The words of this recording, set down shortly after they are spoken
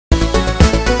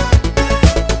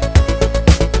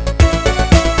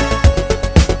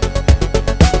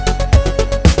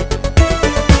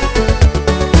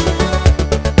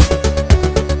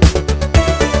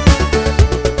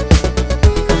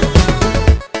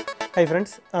Hi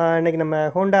friends, இன்னைக்கு நம்ம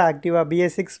Honda Activa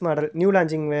BS6 model new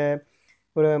launching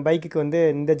ஒரு பைக்குக்கு வந்து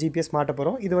இந்த GPS மாட்ட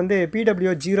போகிறோம். இது வந்து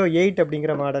PW08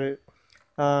 அப்படிங்கிற மாடல்.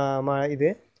 இது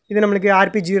நம்மளுக்கு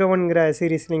RP01ங்கிற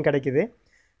சீரீஸ்லையும் கிடைக்குது.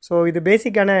 ஸோ இது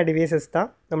பேசிக்கான டிவைசஸ் தான்,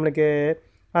 நம்மளுக்கு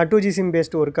 2G சிம்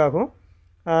பேஸ்டு ஒர்க் ஆகும்.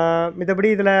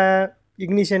 மித்தபடி இதில்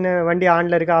இக்னிஷன் வண்டி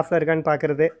ஆனில் இருக்கா ஆஃபில் இருக்கான்னு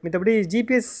பார்க்குறது, மித்தபடி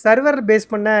GPS சர்வர்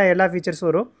பேஸ் பண்ண எல்லா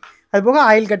ஃபீச்சர்ஸும் வரும். அது போக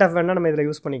ஆயில் கட் ஆஃப் வேணால் நம்ம இதில்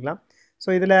யூஸ் பண்ணிக்கலாம். ஸோ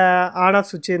இதில் ஆன் ஆஃப்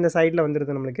சுவிட்சு இந்த சைடில்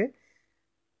வந்துடுது நம்மளுக்கு.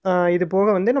 இது போக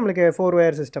வந்து நம்மளுக்கு 4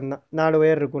 ஒயர் சிஸ்டம் தான், 4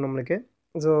 ஒயர் இருக்கும் நம்மளுக்கு.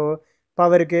 ஸோ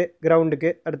பவருக்கு, கிரவுண்டுக்கு,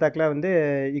 அடுத்தாக்கில் வந்து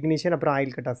இக்னிஷன், அப்புறம்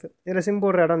ஆயில் கட் ஆஃப். இதில் சிம்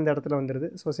போடுற இடம் இந்த இடத்துல வந்துடுது.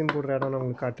 ஸோ சிம் போடுற இடம் நான்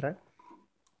உங்களுக்கு காட்டுறேன்.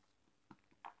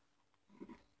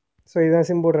 ஸோ இதுதான்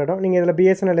சிம் போடுற இடம். நீங்கள் இதில்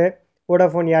BSNL,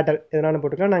 வோடாஃபோன், ஏர்டெல் எதனாலும்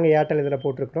போட்டுக்கலாம். நாங்கள் ஏர்டெல் இதில்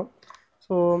போட்டிருக்கிறோம்.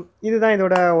 ஸோ இதுதான்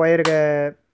இதோட ஒயருக்கு.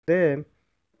 இது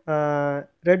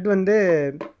ரெட் வந்து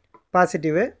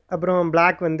பாசிட்டிவு, அப்புறம்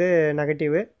பிளாக் வந்து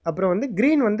நெகட்டிவு, அப்புறம் வந்து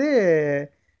க்ரீன் வந்து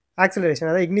ஆக்சிலரேஷன்,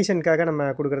 அதாவது இக்னிஷனுக்காக நம்ம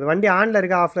கொடுக்குறது. வண்டி ஆனில்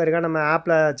இருக்கா ஆஃபில் இருக்கா நம்ம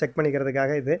ஆப்பில் செக்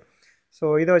பண்ணிக்கிறதுக்காக இது. ஸோ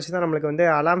இதை வச்சு தான் நம்மளுக்கு வந்து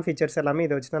அலாம் ஃபீச்சர்ஸ் எல்லாமே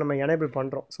இதை வச்சு தான் நம்ம எனேபிள்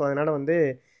பண்ணுறோம். ஸோ அதனால் வந்து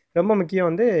ரொம்ப முக்கியம்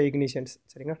வந்து இக்னிஷன்ஸ்.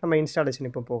 சரிங்களா, நம்ம இன்ஸ்டாலேஷன்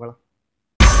இப்போ போகலாம்.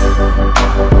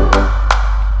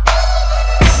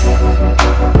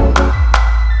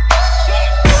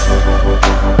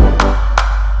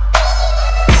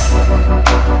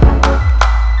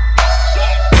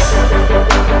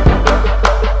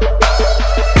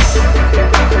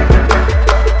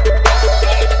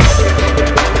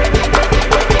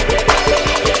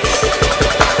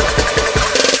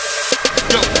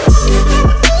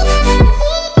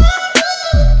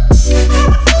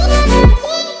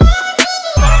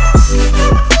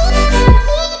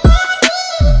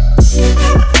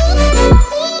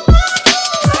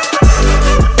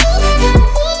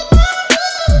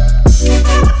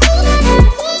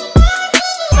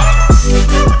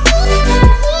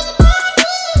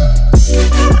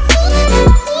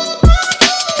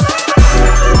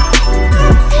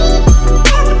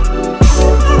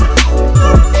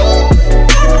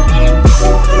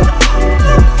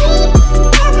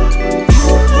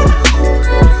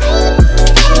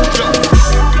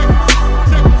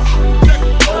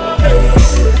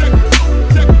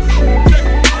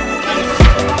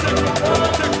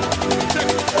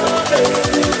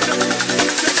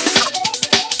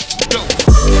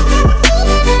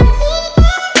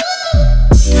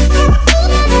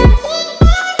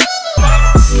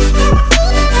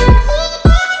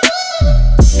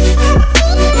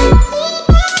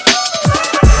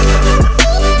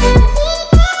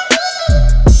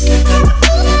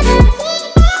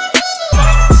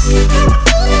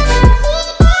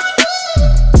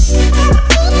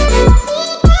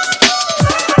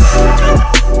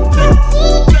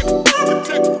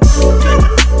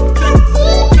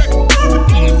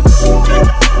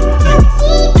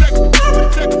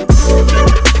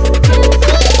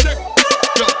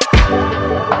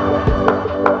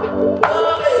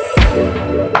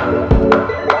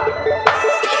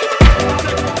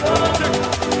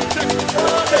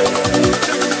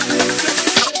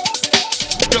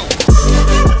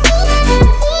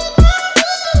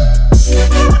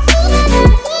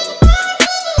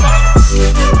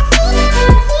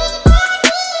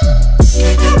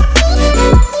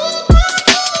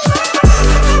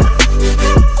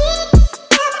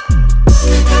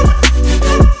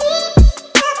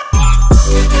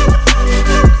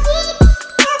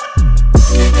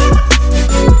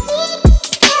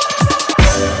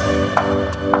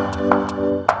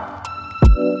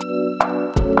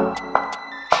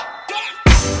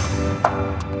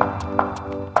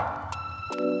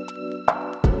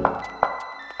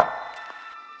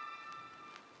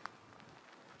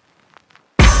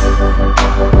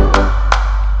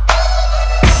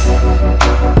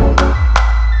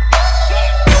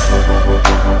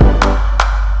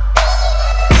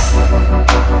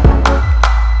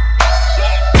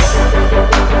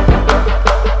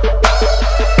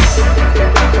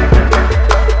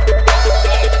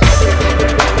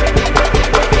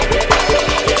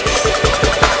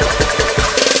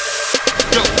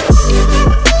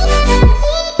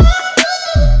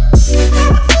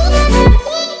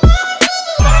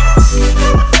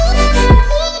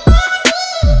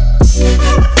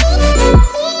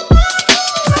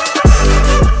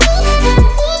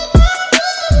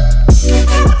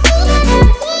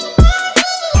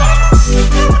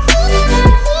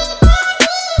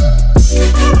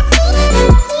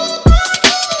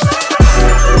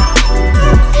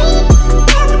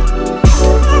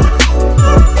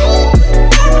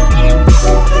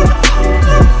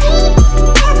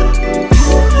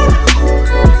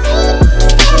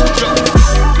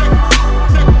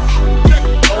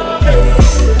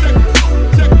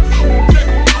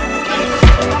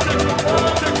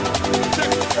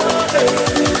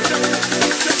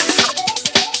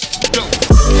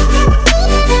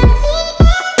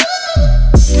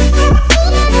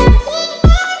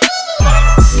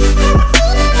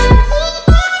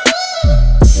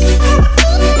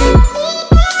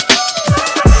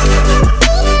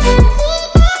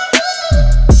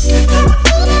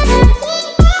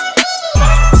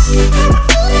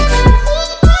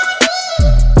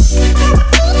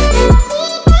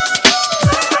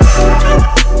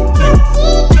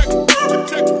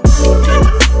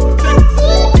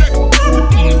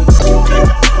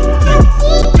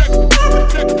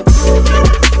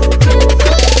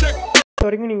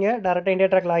 வரைக்கும் நீங்கள் டேரெக்டாக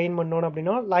இண்டியாட்ராக் லாகின் பண்ணணும்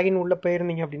அப்படின்னா லாகின் உள்ளே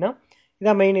போயிருந்தீங்க அப்படின்னா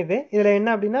இதான் மெயின் இது. இதில் என்ன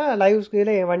அப்படின்னா லைவ்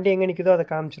ஸ்க்ரீனில் என் வண்டி எங்கே நிற்குதோ அதை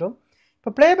காமிச்சிடும்.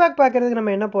 இப்போ ப்ளேபேக் பார்க்குறதுக்கு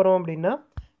நம்ம என்ன போகிறோம் அப்படின்னா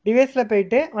டிவைஸில்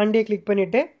போயிட்டு வண்டியை கிளிக்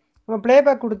பண்ணிவிட்டு நம்ம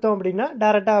ப்ளேபேக் கொடுத்தோம் அப்படின்னா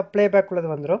டேரெக்டாக ப்ளேபேக் உள்ளது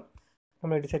வந்துடும்.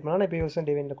 நம்ம டிசைட் பண்ணலாம். நான் இப்போ யூஸ்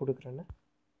டிவைனில் கொடுக்குறேன்னு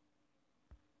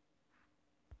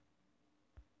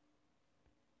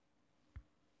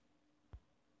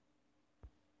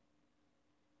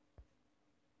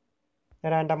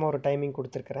ரேண்டமாக ஒரு டைமிங்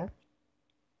கொடுத்துருக்குறேன்.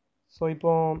 ஸோ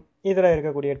இப்போது இதில்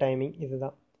இருக்கக்கூடிய டைமிங்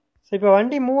இதுதான். ஸோ இப்போ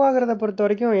வண்டி மூவ் ஆகிறத பொறுத்த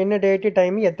வரைக்கும் என்ன டேட்டு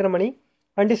டைமிங் எத்தனை மணி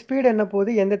வண்டி ஸ்பீடு என்ன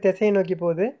போகுது எந்த திசையை நோக்கி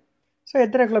போகுது ஸோ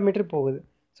எத்தனை கிலோமீட்டர் போகுது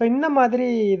ஸோ இந்த மாதிரி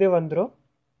இது வந்துடும்.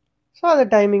 ஸோ அது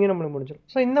டைமிங்கும் நம்மளுக்கு முடிஞ்சிடும்.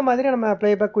 ஸோ இந்த மாதிரி நம்ம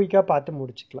ப்ளேபேக் குயிக்காக பார்த்து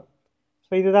முடிச்சுக்கலாம்.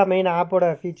 ஸோ இதுதான் மெயின்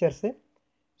ஆப்போட ஃபீச்சர்ஸு.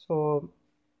 ஸோ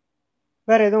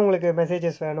வேறு எதுவும் உங்களுக்கு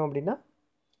மெசேஜஸ் வேணும் அப்படின்னா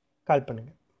கால்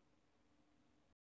பண்ணுங்கள்.